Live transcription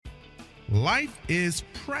Life is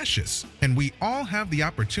precious, and we all have the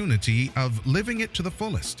opportunity of living it to the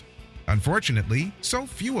fullest. Unfortunately, so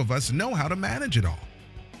few of us know how to manage it all.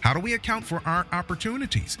 How do we account for our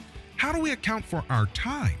opportunities? How do we account for our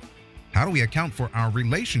time? How do we account for our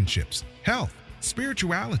relationships, health,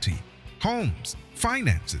 spirituality, homes,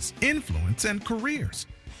 finances, influence, and careers?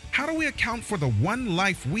 How do we account for the one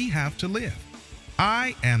life we have to live?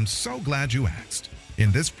 I am so glad you asked.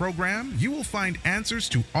 In this program, you will find answers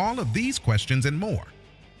to all of these questions and more.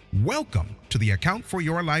 Welcome to the Account for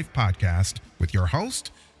Your Life podcast with your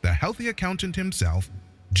host, the healthy accountant himself,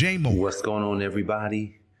 Jay Moore. What's going on,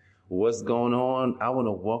 everybody? What's going on? I want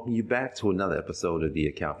to welcome you back to another episode of the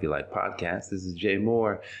Account for Your Life podcast. This is Jay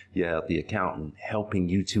Moore, your healthy accountant, helping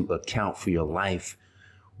you to account for your life.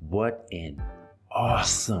 What an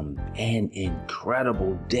awesome and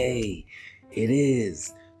incredible day it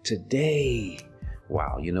is today.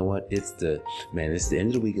 Wow, you know what? It's the end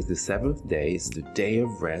of the week. It's the seventh day. It's the day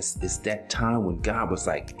of rest. It's that time when God was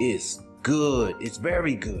like, it's good. It's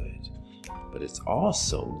very good. But it's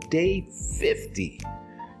also day 50.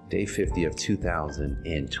 Day 50 of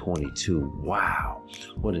 2022. Wow.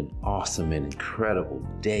 What an awesome and incredible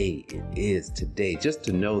day it is today. Just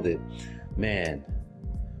to know that, man,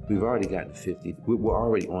 we've already gotten 50. We're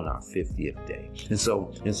already on our 50th day. And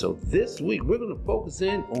so this week we're going to focus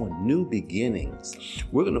in on new beginnings.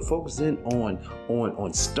 We're going to focus in on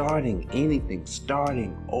starting anything,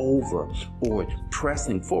 starting over, or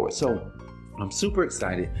pressing forward. So I'm super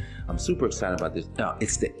excited. About this. Now,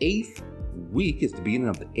 it's the 8th week. It's the beginning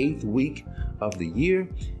of the 8th week of the year.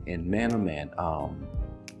 And man, oh man,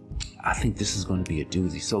 I think this is going to be a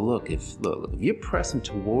doozy. So look, if you're pressing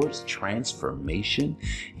towards transformation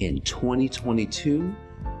in 2022,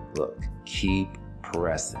 look, keep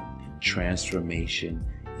pressing. Transformation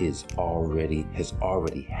has already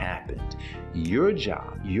happened. Your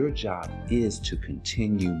job is to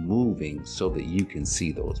continue moving so that you can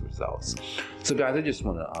see those results. So guys, I just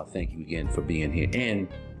want to thank you again for being here. And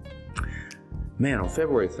man, on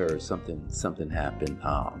February 3rd, something happened.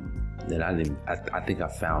 That I think I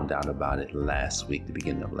found out about it last week, the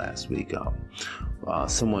beginning of last week.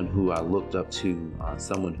 Someone who I looked up to,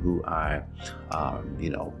 someone who I,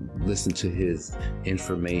 listened to his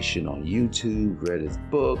information on YouTube, read his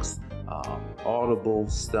books, Audible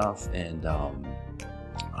stuff, and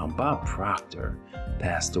Bob Proctor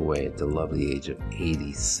passed away at the lovely age of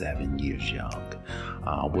 87 years young.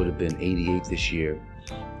 Would have been 88 this year.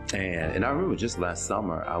 And I remember just last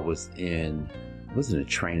summer, I was in a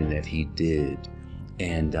training that he did.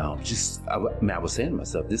 And I was saying to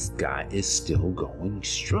myself, this guy is still going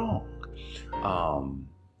strong.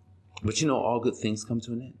 But all good things come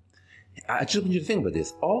to an end. I just want you to think about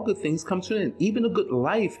this. All good things come to an end. Even a good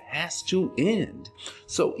life has to end.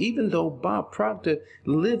 So even though Bob Proctor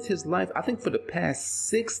lived his life, I think for the past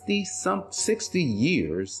 60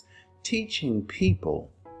 years, teaching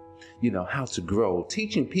people how to grow,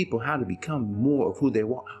 teaching people how to become more of who they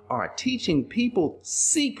are, teaching people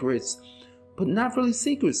secrets, but not really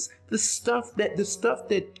secrets. The stuff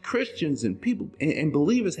that Christians and people and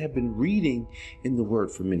believers have been reading in the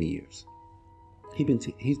Word for many years.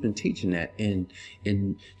 He's been teaching that and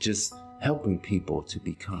just helping people to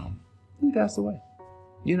become. He passed away.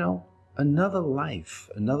 Another life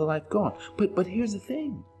gone. But here's the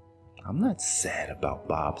thing. I'm not sad about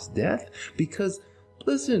Bob's death because,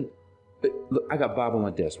 listen, look, I got Bob on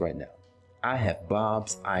my desk right now. I have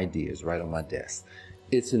Bob's ideas right on my desk.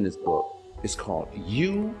 It's in this book. It's called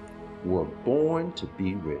You Were Born to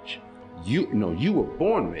Be Rich. You were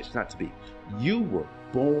born rich, not to be. You Were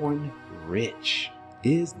Born Rich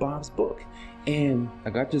is Bob's book. And I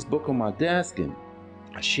got this book on my desk, and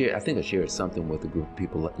I think I shared something with a group of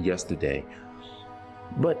people yesterday.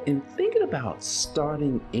 But in thinking about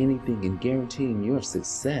starting anything and guaranteeing your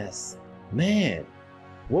success, man,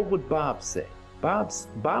 what would Bob say? Bob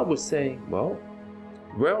would say, well,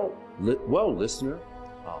 listener,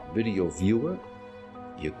 video viewer,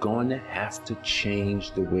 you're going to have to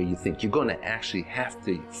change the way you think. You're going to actually have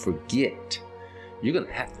to forget. You're going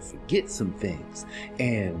to have to forget some things.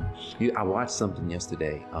 And I watched something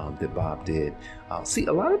yesterday that Bob did. See,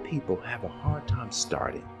 a lot of people have a hard time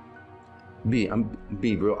starting. I'm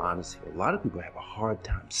being real honest here. A lot of people have a hard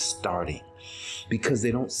time starting because they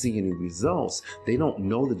don't see any results. They don't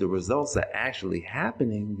know that the results are actually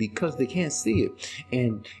happening because they can't see it.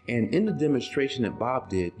 And in the demonstration that Bob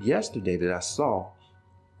did yesterday that I saw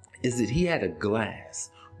is that he had a glass.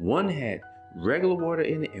 One had regular water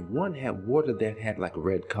in it, and one had water that had like a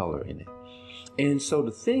red color in it. And so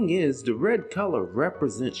the thing is, the red color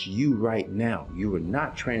represents you right now. You are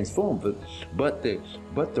not transformed, but the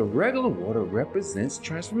regular water represents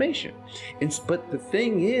transformation. But the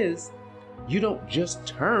thing is, you don't just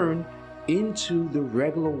turn into the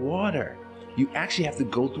regular water. You actually have to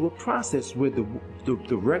go through a process where the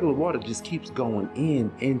regular water just keeps going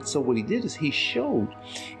in. And so what he did is he showed,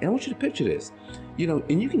 and I want you to picture this,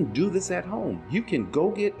 and you can do this at home. You can go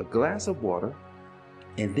get a glass of water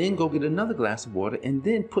and then go get another glass of water and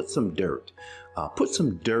then put some dirt. Put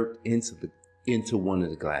some dirt into one of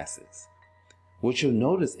the glasses. What you'll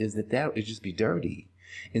notice is that it'll just be dirty.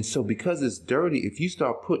 And so because it's dirty, if you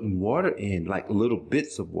start putting water in, like little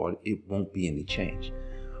bits of water, it won't be any change.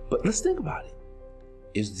 But let's think about it.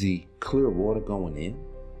 Is the clear water going in?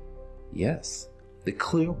 Yes, the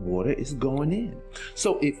clear water is going in.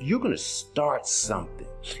 So if you're going to start something,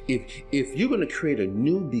 if you're going to create a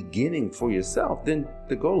new beginning for yourself, then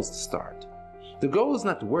the goal is to start. The goal is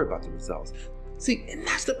not to worry about the results. See, and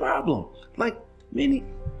that's the problem. Like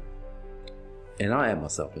and I'll add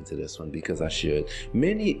myself into this one because I should.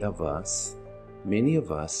 Many of us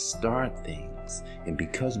start things, and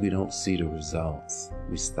because we don't see the results,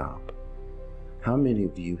 we stop. How many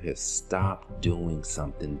of you have stopped doing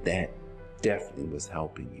something that definitely was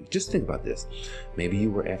helping you? Just think about this. Maybe you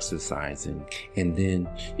were exercising and then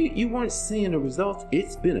you weren't seeing the results.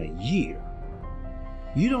 It's been a year.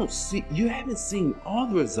 You haven't seen all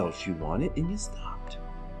the results you wanted, and you stopped.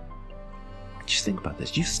 Just think about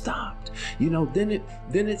this. You stopped. Then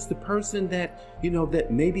it's the person that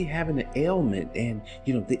that may be having an ailment, and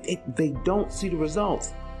they don't see the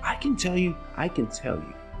results. I can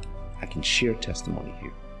share testimony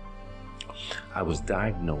here. I was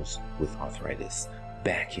diagnosed with arthritis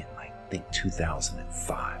back in I think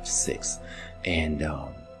 2005, 6, and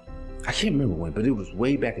I can't remember when, but it was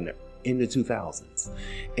way back in the 2000s.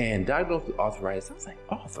 And diagnosed with arthritis. I was like,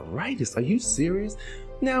 arthritis? Are you serious?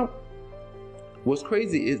 Now, what's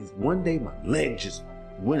crazy is one day my leg just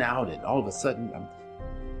went out, and all of a sudden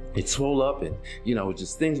it swelled up, and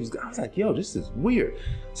just things I was like, yo, this is weird.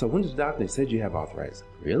 So I went to the doctor and they said you have arthritis.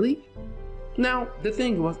 Really? Now the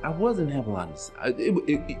thing was, I wasn't having a lot of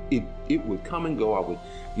it would come and go. I would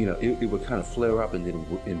it would kind of flare up, and then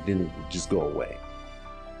it would just go away.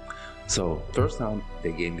 So first time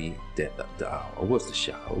they gave me what's the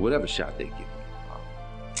shot, or whatever shot they give me.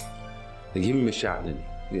 They give me a shot in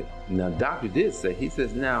the Now, the doctor did say, he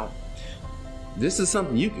says, now, this is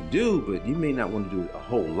something you can do, but you may not want to do it a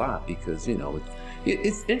whole lot because,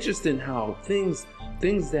 it's interesting how things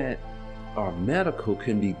that are medical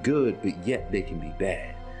can be good, but yet they can be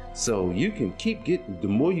bad. So you can keep the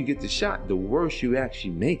more you get the shot, the worse you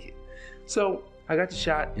actually make it. So I got the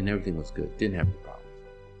shot and everything was good. Didn't have any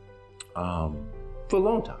problems for a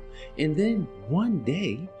long time. And then one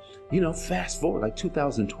day, fast forward like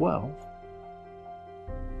 2012,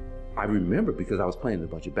 I remember because I was playing in a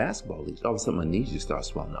bunch of basketball leagues, all of a sudden my knees just started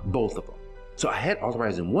swelling up, both of them. So I had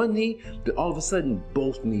arthritis in one knee, but all of a sudden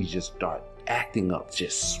both knees just start acting up,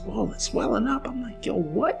 just swelling up. I'm like, yo,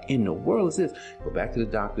 what in the world is this? Go back to the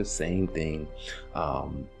doctor, same thing,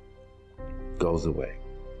 goes away.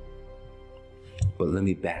 But let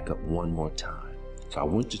me back up one more time. So I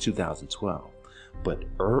went to 2012, but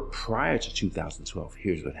prior to 2012,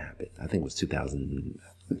 here's what happened. I think it was 2000.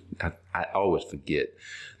 I always forget.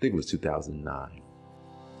 I think it was 2009.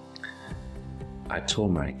 I tore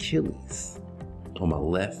my Achilles on my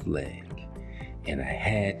left leg, and I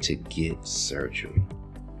had to get surgery.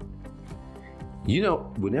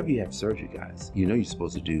 Whenever you have surgery, guys, you're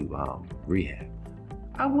supposed to do rehab.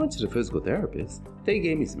 I went to the physical therapist. They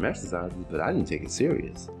gave me some exercises, but I didn't take it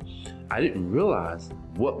serious. I didn't realize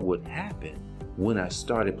what would happen when I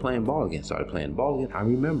started playing ball again. I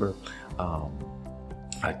remember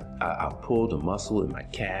I pulled a muscle in my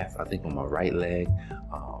calf, I think on my right leg.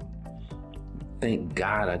 Thank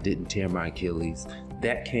God I didn't tear my Achilles.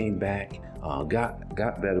 That came back, got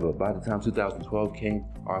better, but by the time 2012 came,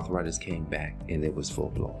 arthritis came back and it was full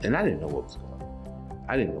blown. And I didn't know what was going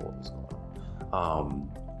on.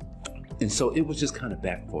 And so it was just kind of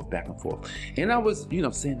back and forth. And I was,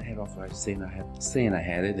 saying I had arthritis, saying I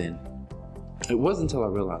had it, and it wasn't until I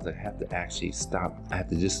realized I have to actually stop. I have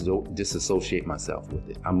to disassociate myself with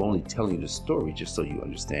it. I'm only telling you the story just so you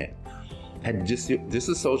understand. I had to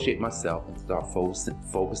disassociate myself and start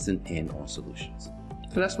focusing in on solutions.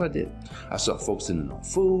 So that's what I did. I started focusing in on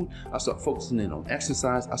food. I started focusing in on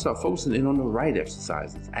exercise. I started focusing in on the right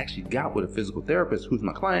exercises. I actually got with a physical therapist who's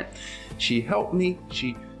my client. She helped me.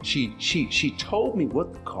 She told me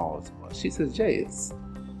what the cause was. She says, Jay,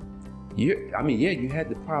 you had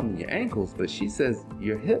the problem in your ankles, but she says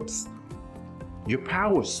your hips, your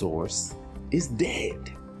power source is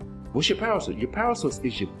dead. What's your power source? Your power source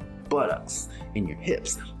is your buttocks and your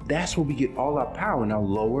hips. That's where we get all our power in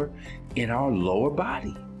our lower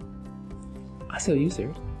body. I said, are you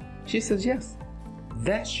serious? She says, yes.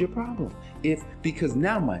 That's your problem. Because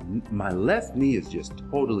now my left knee is just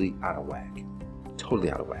totally out of whack. Totally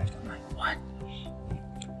out of whack. I'm like, what?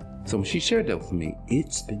 So when she shared that with me,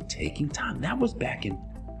 it's been taking time. That was back in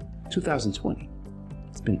 2020.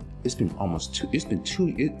 It's been almost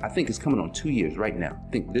I think it's coming on 2 years right now.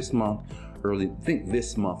 I think this month will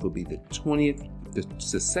be the 20th,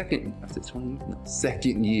 the second, I said 20, no,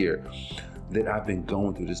 second year that I've been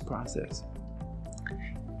going through this process.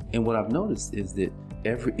 And what I've noticed is that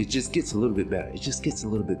it just gets a little bit better. It just gets a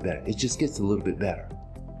little bit better. It just gets a little bit better.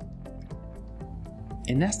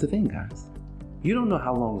 And that's the thing, guys. You don't know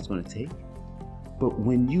how long it's going to take. But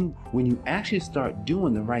when you actually start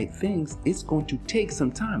doing the right things, it's going to take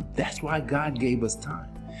some time. That's why God gave us time.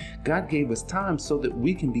 God gave us time so that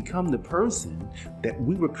we can become the person that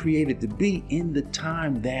we were created to be in the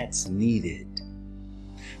time that's needed.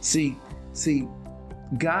 See,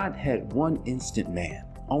 God had one instant man,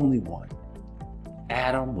 only one.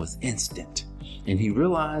 Adam was instant. And he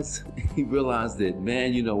realized that,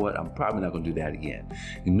 man, you know what? I'm probably not going to do that again.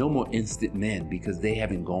 No more instant men, because they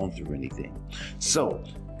haven't gone through anything. So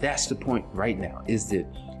that's the point right now, is that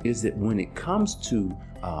when it comes to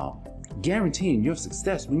guaranteeing your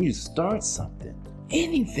success, when you start something,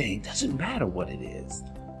 anything, doesn't matter what it is,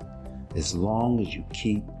 as long as you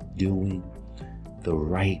keep doing the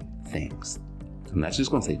right things. I'm not just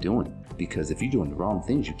going to say doing it, because if you're doing the wrong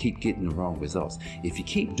things, you keep getting the wrong results. If you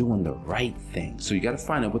keep doing the right things, so you got to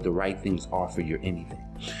find out what the right things are for your anything.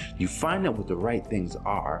 You find out what the right things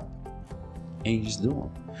are, and you just do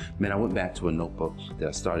them. Man, I went back to a notebook that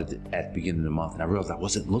I started at the beginning of the month, and I realized I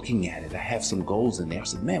wasn't looking at it. I have some goals in there. I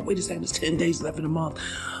said, man, wait a second, there's 10 days left in the month.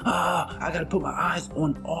 I got to put my eyes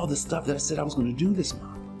on all the stuff that I said I was going to do this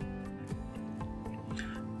month.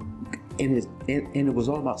 And it was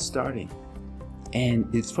all about starting.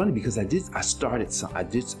 And it's funny because I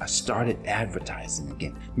started advertising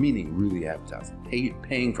again, meaning really advertising,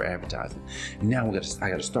 paying for advertising. And now I got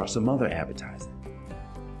to start some other advertising,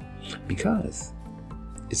 because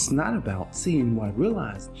it's not about seeing what I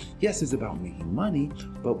realized. Yes, it's about making money,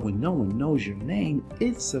 but when no one knows your name,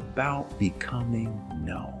 it's about becoming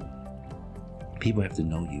known. People have to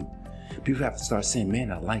know you. People have to start saying,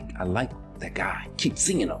 man, I like that guy. Keep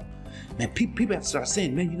singing him. Man, people have to start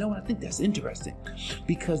saying, man, you know what? I think that's interesting.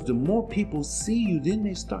 Because the more people see you, then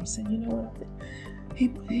they start saying, you know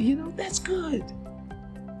what? That's good.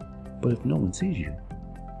 But if no one sees you,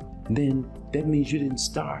 then that means you didn't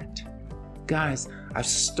start. Guys, I've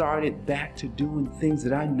started back to doing things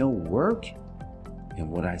that I know work. And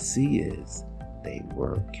what I see is they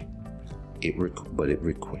work. Here's what it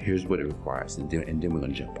requires. And then we're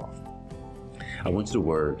going to jump off. I went to the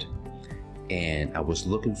Word, and I was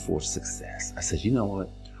looking for success. I said, you know what?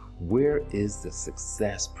 Where is the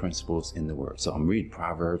success principles in the Word? So I'm reading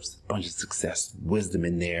Proverbs, a bunch of success wisdom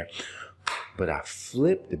in there. But I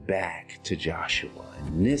flipped it back to Joshua.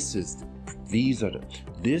 And this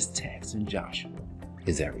text in Joshua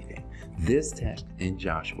is everything. This text in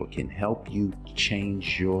Joshua can help you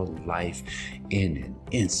change your life in an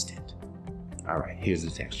instant. All right, here's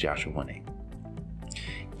the text, Joshua 1:8.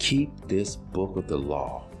 Keep this book of the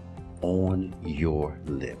law on your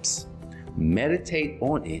lips. Meditate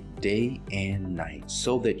on it day and night,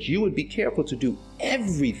 so that you would be careful to do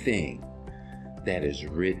everything that is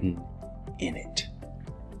written in it.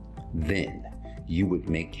 Then you would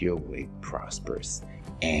make your way prosperous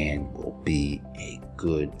and will be a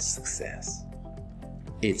good success.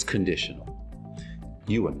 It's conditional.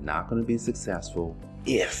 You are not going to be successful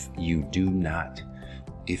if you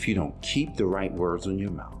don't keep the right words in your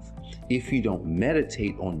mouth, if you don't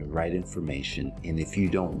meditate on the right information, and if you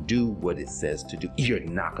don't do what it says to do. You're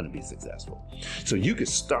not going to be successful. So you could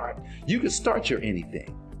start your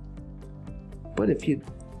anything. But if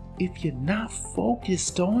you're not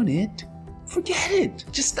focused on it, forget it.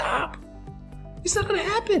 Just stop. It's not going to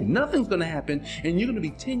happen. Nothing's going to happen. And you're going to be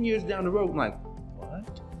 10 years down the road like,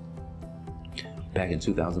 what? Back in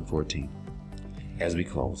 2014, as we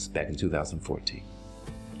close, back in 2014,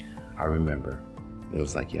 I remember it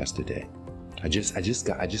was like yesterday. I just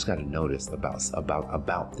got a notice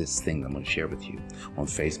about this thing I'm going to share with you on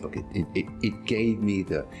Facebook. It gave me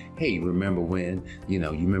the, hey, remember when, you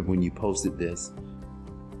remember when you posted this?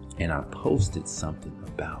 And I posted something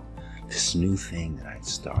about this new thing that I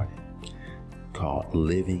started called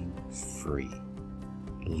Living Free.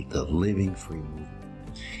 The Living Free movement.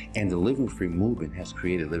 And the Living Free movement has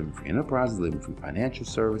created Living Free Enterprises, Living Free Financial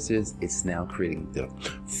Services. It's now creating the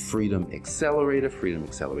Freedom Accelerator, Freedom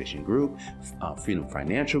Acceleration Group, Freedom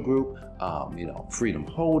Financial Group, Freedom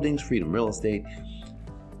Holdings, Freedom Real Estate.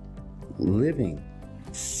 Living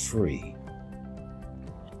free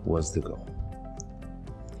was the goal.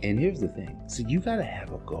 And here's the thing. So you got to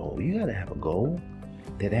have a goal. You got to have a goal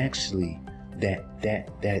that actually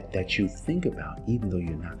that you think about, even though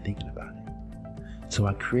you're not thinking about it. So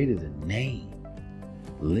I created a name,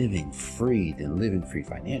 Living Free, and Living Free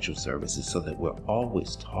Financial Services, so that we're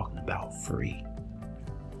always talking about free.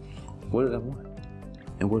 What did I want?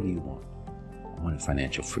 And what do you want? I wanted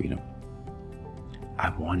financial freedom. I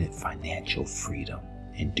wanted financial freedom.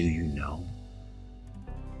 And do you know?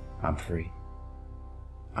 I'm free.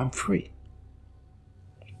 I'm free.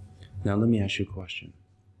 Now let me ask you a question.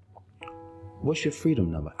 What's your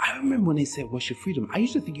freedom number? I remember when they said, what's your freedom? I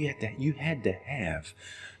used to think you had to have,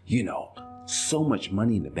 so much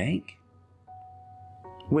money in the bank.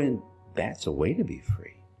 When that's a way to be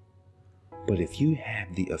free. But if you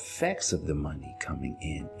have the effects of the money coming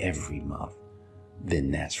in every month,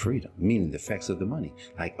 then that's freedom, meaning the effects of the money.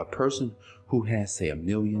 Like a person who has, say, $1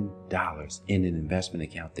 million in an investment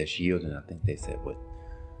account that's yielding, I think they said,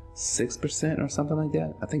 6% or something like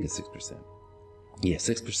that? I think it's 6%. Yeah,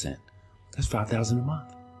 6%. That's $5,000 a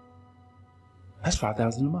month. That's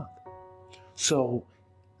 $5,000 a month. So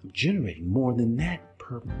I'm generating more than that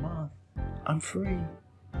per month. I'm free.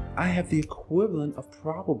 I have the equivalent of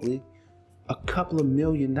probably a couple of $1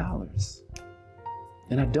 million.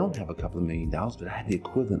 And I don't have a couple of $1 million, but I have the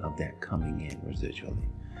equivalent of that coming in residually.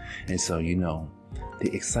 And so,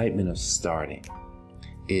 the excitement of starting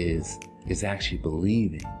is actually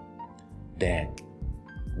believing that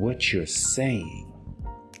what you're saying,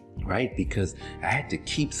 right? Because I had to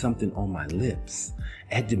keep something on my lips.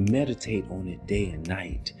 I had to meditate on it day and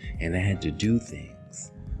night. And I had to do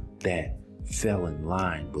things that fell in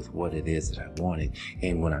line with what it is that I wanted.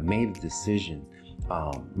 And when I made a decision,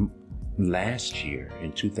 last year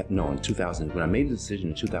in 2000, when I made the decision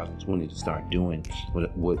in 2020 to start doing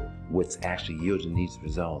what's actually yielding these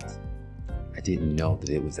results, I didn't know that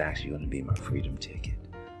it was actually going to be my freedom ticket.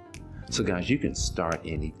 So guys, you can start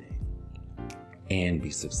anything and be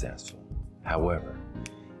successful. However,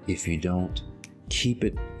 if you don't keep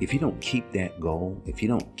that goal, if you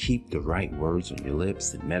don't keep the right words on your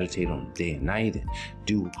lips and meditate on it day and night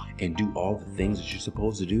and do all the things that you're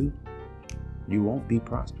supposed to do, you won't be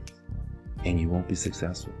prosperous. And you won't be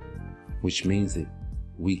successful, which means that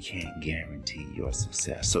we can't guarantee your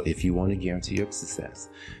success. So if you want to guarantee your success,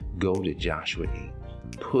 go to Joshua 8.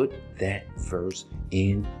 Put that verse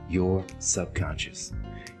in your subconscious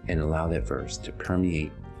and allow that verse to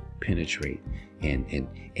permeate, penetrate,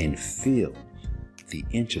 and fill the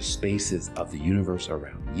interspaces of the universe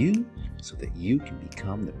around you, so that you can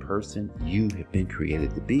become the person you have been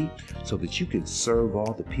created to be, so that you can serve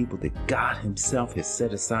all the people that God Himself has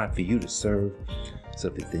set aside for you to serve, so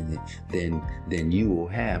that then you will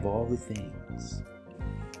have all the things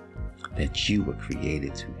that you were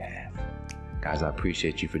created to have. Guys, I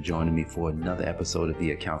appreciate you for joining me for another episode of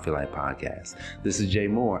the Account for Life podcast. This is Jay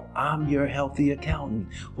Moore. I'm your healthy accountant.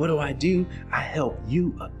 What do? I help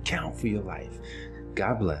you account for your life.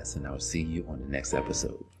 God bless, and I will see you on the next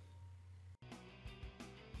episode.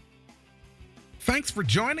 Thanks for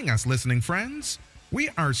joining us, listening friends. We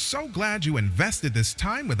are so glad you invested this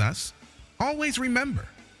time with us. Always remember,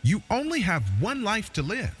 you only have one life to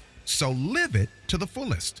live, so live it to the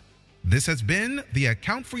fullest. This has been the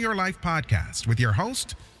Account for Your Life podcast with your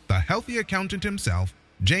host, the healthy accountant himself,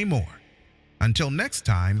 Jay Moore. Until next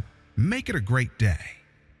time, make it a great day.